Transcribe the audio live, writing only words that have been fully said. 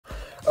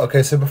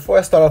Okay, so before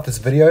I start off this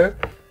video,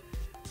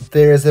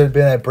 there's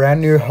been a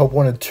brand new Help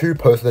Wanted 2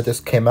 poster that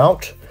just came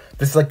out.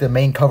 This is like the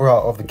main cover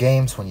art of the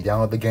game, so when you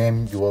download the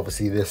game, you'll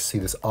obviously see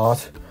this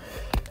art.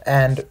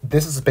 And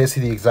this is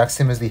basically the exact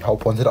same as the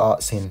Help Wanted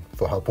art seen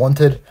for Help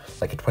Wanted,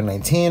 like in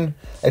 2019,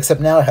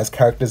 except now it has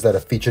characters that are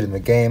featured in the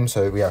game.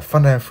 So we have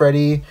Fnaf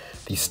Freddy,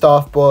 the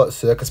Staff Bot,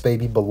 Circus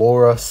Baby,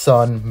 Ballora,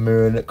 Sun,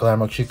 Moon,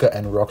 Glamrock Chica,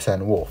 and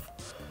Roxanne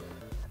Wolf.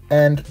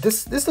 And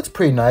this looks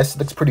pretty nice, it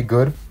looks pretty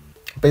good.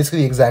 Basically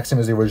the exact same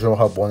as the original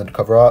Help Wanted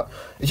cover art.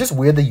 It's just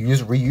weird they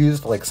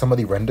reused like some of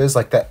the renders,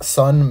 like that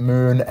Sun,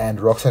 Moon,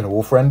 and Roxanne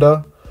Wolf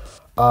render.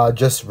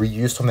 Just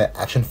reused from the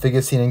action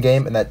figure scene in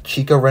game, and that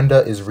Chica render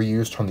is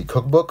reused from the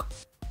cookbook.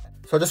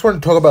 So I just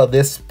wanted to talk about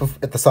this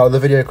at the start of the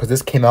video because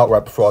this came out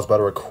right before I was about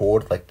to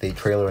record like the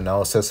trailer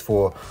analysis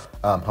for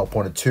Help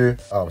Wanted 2.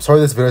 Sorry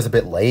this video is a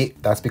bit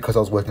late. That's because I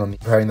was working on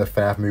preparing the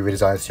FNAF movie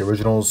designs to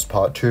originals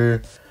part 2,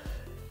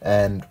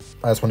 and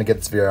I just want to get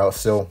this video out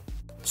still.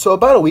 So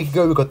about a week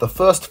ago we got the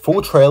first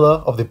full trailer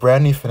of the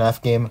brand new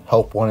FNAF game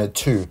Help Wanted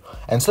 2,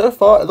 and so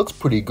far it looks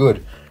pretty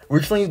good.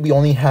 Originally, we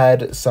only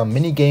had some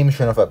mini-games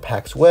showing off at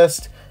PAX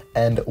West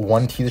and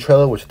one teaser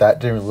trailer, which that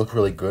didn't look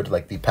really good.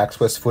 Like, the PAX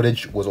West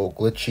footage was all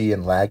glitchy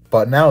and lag.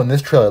 But now in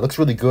this trailer, it looks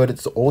really good.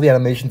 All the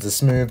animations are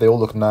smooth. They all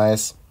look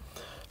nice.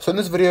 So in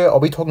this video, I'll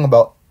be talking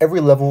about every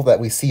level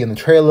that we see in the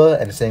trailer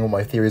and saying what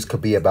my theories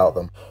could be about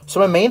them. So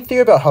my main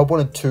theory about Help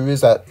Wanted 2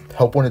 is that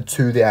Help Wanted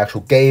 2, the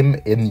actual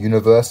game in the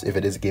universe, if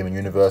it is a game in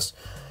universe,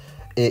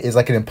 it is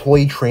like an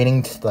employee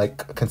training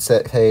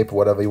cassette tape,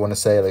 whatever you want to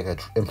say, like an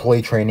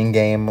employee training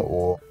game,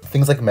 or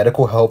things like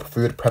medical help,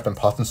 food prep, and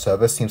parts and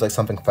service seems like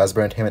something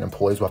Fazbear Entertainment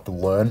employees will have to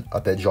learn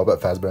at their job at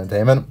Fazbear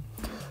Entertainment.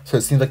 So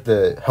it seems like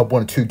the Help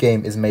Wanted 2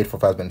 game is made for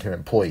Fazbear Entertainment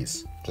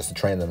employees, just to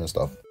train them and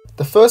stuff.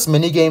 The first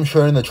minigame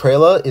shown in the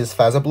trailer is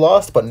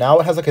Blast, but now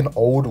it has like an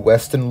old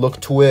western look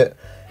to it,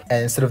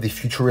 and instead of the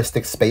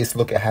futuristic space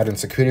look it had in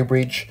Security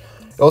Breach.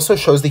 It also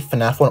shows the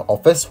FNAF 1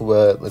 office,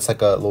 where it's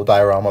like a little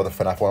diorama of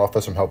the FNAF 1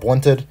 office from Help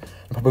Wanted.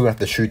 I'm probably gonna have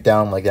to shoot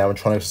down like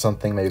animatronics or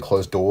something, maybe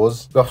close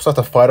doors. We also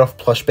have to fight off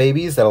plush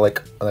babies that are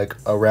like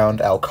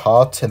around our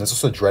cart, and there's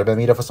also a Dreadbear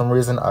meter for some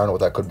reason. I don't know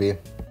what that could be.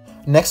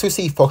 Next we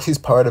see Foxy's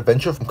Pirate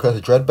Adventure from Curse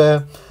of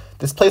Dreadbear.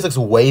 This place looks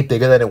way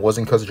bigger than it was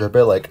in Curse of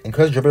Dreadbear. Like in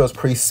Curse of Dreadbear it was a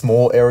pretty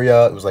small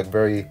area. It was like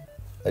very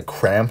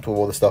cramped with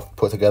all the stuff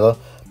put together.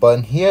 But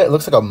in here, it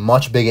looks like a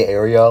much bigger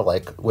area,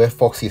 like where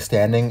Foxy is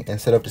standing.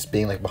 Instead of just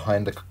being like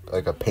behind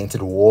like a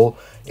painted wall,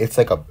 it's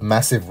like a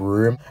massive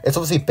room. It's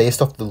obviously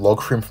based off the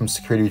log room from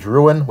Security Breach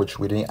Ruin, which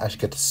we didn't actually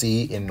get to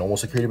see in normal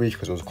Security Breach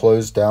because it was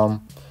closed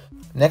down.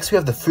 Next, we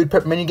have the food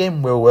prep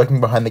minigame, where we're working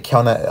behind the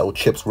counter at El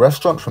Chip's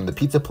restaurant from the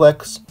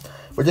Pizzaplex.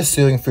 We're just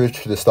serving food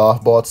to the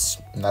staff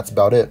bots, and that's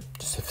about it.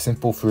 Just a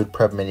simple food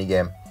prep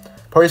minigame.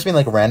 Probably just being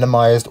like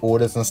randomized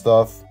orders and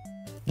stuff.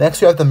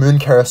 Next we have the Moon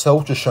Carousel,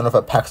 which is shown off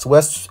at PAX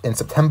West in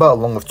September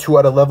along with 2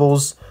 other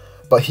levels.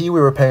 But here we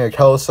were repairing a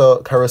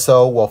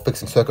carousel while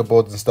fixing circuit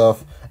boards and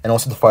stuff, and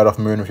also to fight off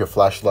Moon with your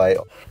flashlight.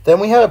 Then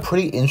we have a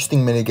pretty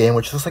interesting minigame,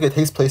 which looks like it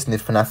takes place in the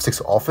FNAF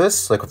 6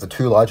 office, like with the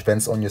 2 large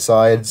vents on your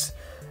sides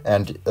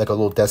and like a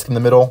little desk in the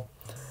middle.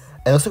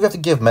 And it looks like we have to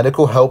give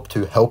medical help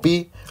to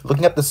Helpy.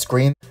 Looking at the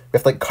screen, we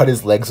have to like cut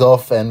his legs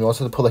off, and we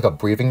also have to put like a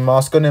breathing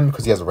mask on him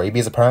because he has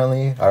rabies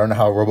apparently. I don't know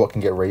how a robot can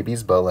get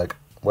rabies, but like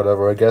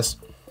whatever, I guess.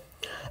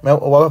 Now,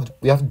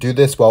 we have to do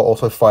this while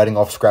also fighting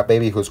off Scrap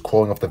Baby, who's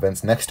crawling off the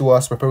vents next to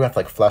us. We're probably going to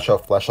have to like flash our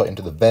flashlight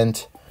into the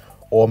vent,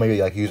 or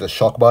maybe like use a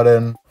shock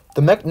button.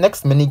 The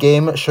next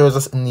mini-game shows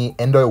us in the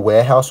Endo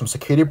warehouse from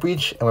Security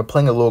Breach, and we're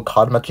playing a little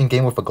card matching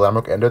game with a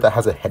Glamrock Endo that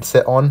has a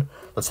headset on.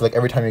 That's like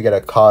every time you get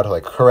a card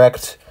like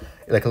correct,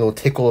 like a little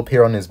tick will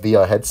appear on his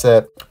VR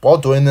headset. While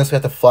doing this, we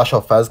have to flash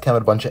our Fazcam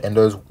at a bunch of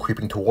Endos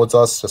creeping towards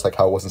us, just like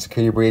how it was in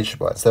Security Breach,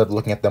 but instead of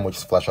looking at them, we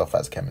just flash our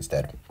Fazcam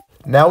instead.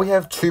 Now we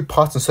have 2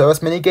 parts and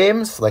service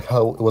mini-games, like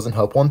how it was in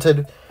Help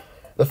Wanted.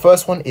 The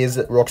first one is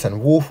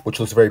Roxanne Wolf, which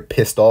looks very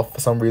pissed off for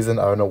some reason.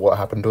 I don't know what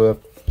happened to her.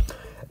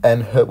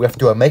 And we have to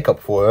do her makeup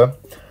for her.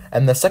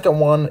 And the second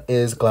one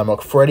is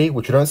Glamrock Freddy,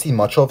 which we don't see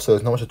much of, so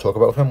there's not much to talk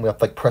about with him. We have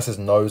to like press his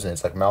nose and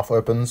his like mouth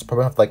opens.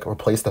 Probably have to like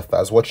replace the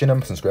Fazwatch in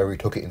him since we already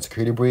took it in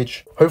Security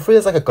Breach. Hopefully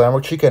there's like a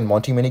Glamrock Chica and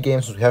Monty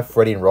minigame since we have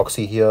Freddy and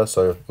Roxy here.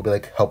 So it'll be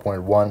like Help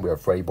Wanted 1, we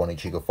have Freddy, Bonnie,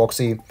 Chica,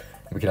 Foxy. And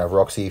we can have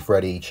Roxy,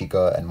 Freddy,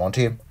 Chica, and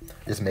Monty.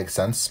 This makes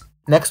sense.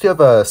 Next we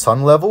have a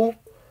Sun level,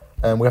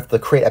 and we have to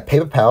create a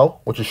paper pal,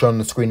 which is shown on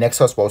the screen next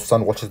to us while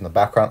Sun watches in the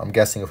background. I'm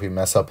guessing if we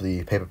mess up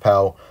the paper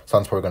pal,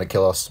 Sun's probably going to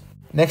kill us.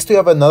 Next we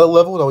have another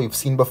level that we've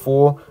seen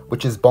before,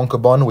 which is Bonker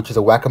Bon, which is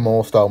a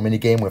whack-a-mole style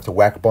minigame. We have to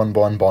whack Bon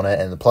Bon, Bonnet,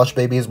 and the plush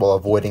babies while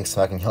avoiding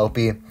smacking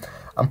Helpy.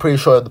 I'm pretty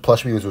sure the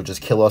plush babies will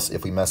just kill us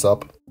if we mess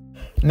up.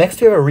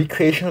 Next we have a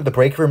recreation of the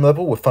break room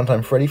level with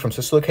Funtime Freddy from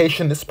Sister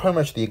Location. This is pretty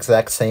much the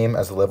exact same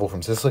as the level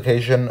from Sister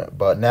Location,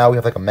 but now we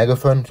have like a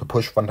megaphone to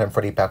push Funtime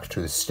Freddy back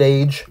to the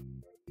stage.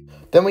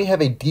 Then we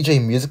have a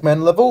DJ Music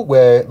Man level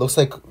where it looks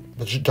like,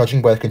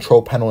 judging by the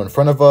control panel in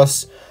front of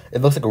us,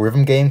 it looks like a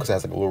rhythm game because it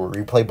has like a little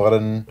replay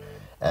button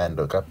and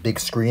like a big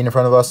screen in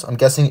front of us. I'm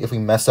guessing if we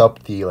mess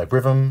up the like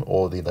rhythm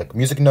or the like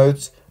music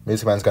notes,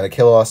 Music Man's gonna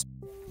kill us.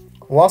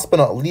 Last but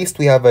not least,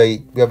 we have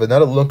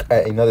another look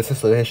at another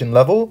sister location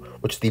level,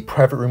 which is the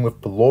private room with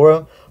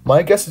Ballora.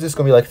 My guess is this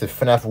gonna be like the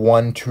Fnaf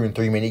 1, 2, and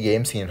 3 mini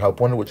games seen in Help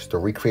Wanted, which is the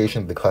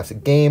recreation of the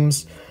classic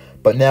games.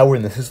 But now we're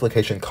in the sister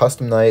location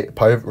custom night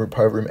private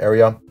room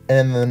area,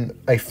 and then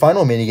a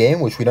final mini game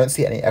which we don't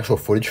see any actual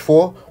footage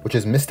for, which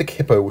is Mystic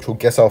Hippo, which will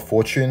guess our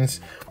fortunes.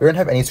 We don't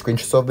have any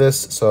screenshots of this,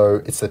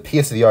 so it's a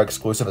PSVR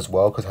exclusive as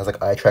well because it has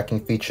like eye tracking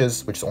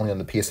features, which is only on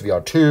the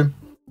PSVR 2.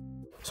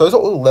 So those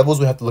are all the levels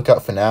we have to look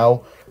out for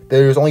now.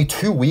 There's only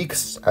 2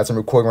 weeks, as I'm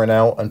recording right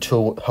now,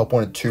 until Help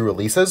Wanted 2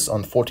 releases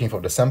on the 14th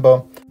of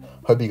December.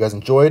 Hope you guys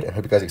enjoyed, and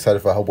hope you guys are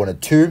excited for Help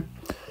Wanted 2.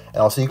 And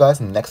I'll see you guys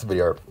in the next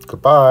video.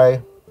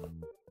 Goodbye!